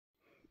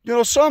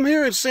So I'm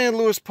here in San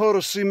Luis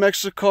Potosí,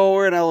 Mexico.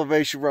 We're at an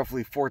elevation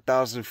roughly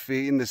 4,000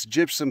 feet in this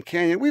Gypsum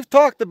Canyon. We've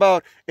talked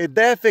about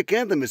edaphic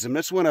endemism.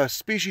 That's when a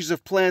species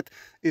of plant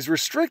is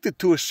restricted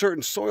to a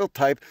certain soil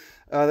type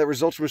that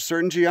results from a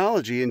certain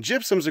geology. And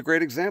gypsum's a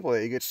great example of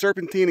that. You get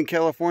serpentine in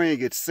California, you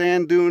get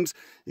sand dunes,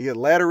 you get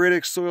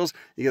lateritic soils,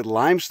 you get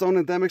limestone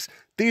endemics.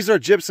 These are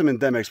gypsum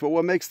endemics. But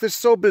what makes this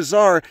so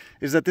bizarre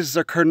is that this is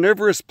a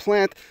carnivorous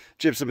plant,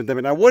 gypsum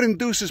endemic. Now, what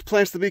induces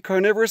plants to be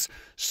carnivorous?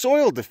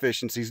 Soil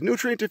deficiencies,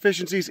 nutrient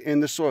deficiencies in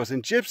the soils.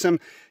 And gypsum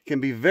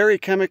can be very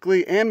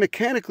chemically and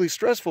mechanically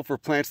stressful for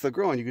plants to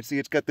grow. And you can see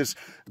it's got this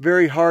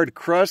very hard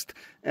crust,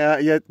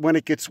 yet when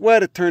it gets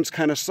wet, it turns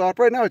kind of soft.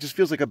 Right now, it just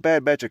feels like a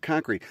bad batch of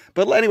concrete.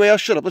 But anyway, I'll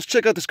shut up. Let's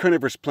check out this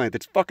carnivorous plant.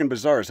 It's fucking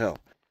bizarre as hell.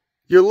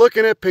 You're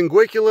looking at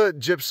Pinguicula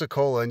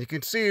gypsicola, and you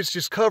can see it's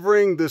just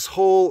covering this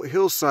whole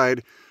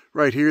hillside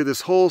right here,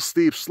 this whole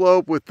steep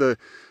slope with the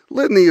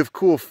litany of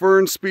cool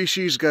fern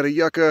species. Got a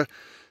yucca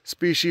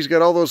species,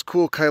 got all those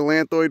cool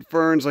chylanthoid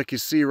ferns like you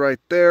see right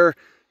there,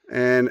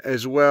 and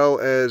as well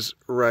as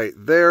right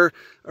there.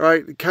 All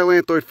right,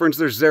 chylanthoid ferns,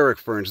 they're xeric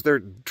ferns. They're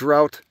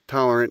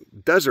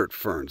drought-tolerant desert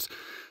ferns.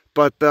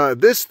 But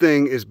this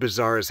thing is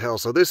bizarre as hell.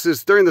 So this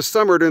is during the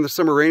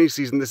summer rainy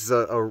season, this is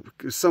a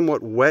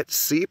somewhat wet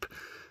seep.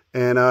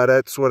 And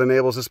that's what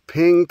enables this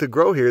ping to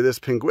grow here, this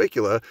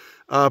Pinguicula.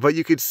 But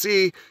you could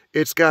see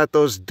it's got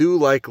those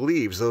dew-like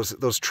leaves, those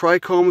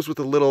trichomes with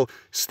the little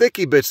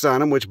sticky bits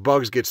on them, which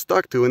bugs get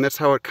stuck to, and that's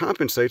how it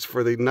compensates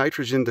for the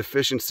nitrogen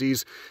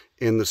deficiencies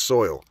in the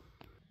soil.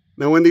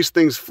 Now, when these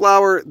things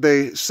flower,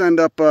 they send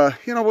up,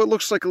 what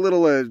looks like a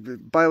little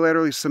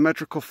bilaterally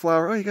symmetrical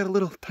flower. Oh, you got a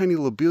little tiny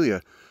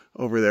lobelia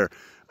over there.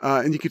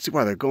 And you can see,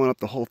 wow, they're going up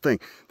the whole thing.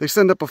 They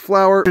send up a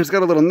flower, and it's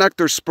got a little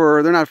nectar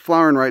spur. They're not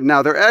flowering right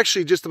now. They're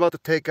actually just about to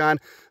take on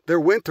their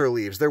winter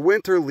leaves. Their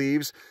winter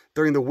leaves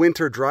during the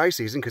winter dry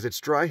season, because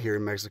it's dry here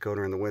in Mexico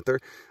during the winter,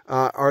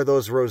 are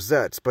those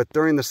rosettes. But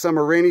during the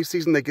summer rainy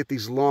season, they get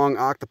these long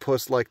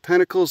octopus-like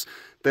tentacles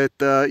that,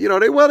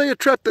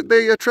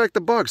 they attract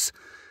the bugs.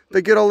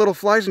 They get all little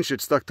flies and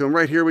shit stuck to them.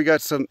 Right here we got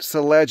some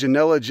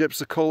Selaginella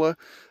gypsicola,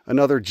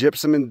 another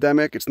gypsum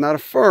endemic. It's not a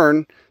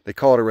fern. They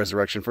call it a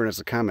resurrection fern. It's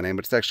a common name,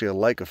 but it's actually a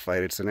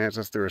lycophyte. It's an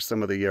ancestor of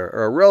some of the, or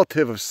a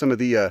relative of some of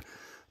the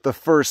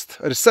first,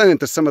 a descendant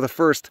to some of the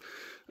first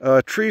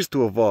trees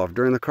to evolve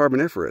during the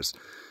Carboniferous.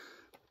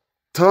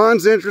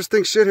 Tons of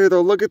interesting shit here, though.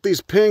 Look at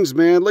these pings,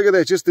 man. Look at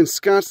that, just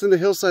ensconced in the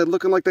hillside,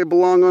 looking like they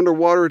belong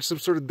underwater in some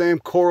sort of damn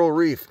coral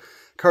reef.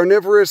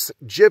 Carnivorous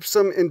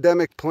gypsum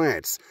endemic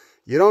plants.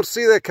 You don't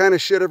see that kind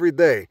of shit every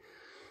day.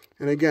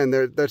 And again,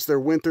 that's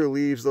their winter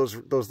leaves, those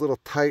little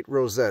tight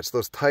rosettes,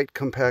 those tight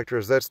compact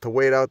rosettes to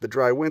wait out the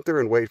dry winter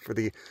and wait for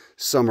the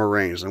summer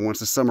rains. And once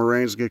the summer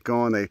rains get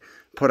going, they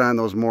put on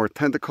those more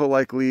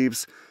tentacle-like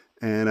leaves,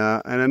 and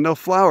then they'll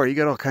flower. You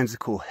got all kinds of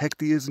cool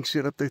hecteas and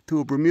shit up there too.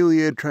 A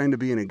bromeliad trying to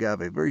be an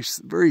agave. Very,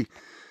 very,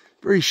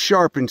 very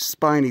sharp and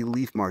spiny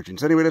leaf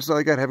margins. Anyway, that's all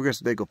I got. Have a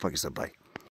great day. Go fuck yourself. Bye.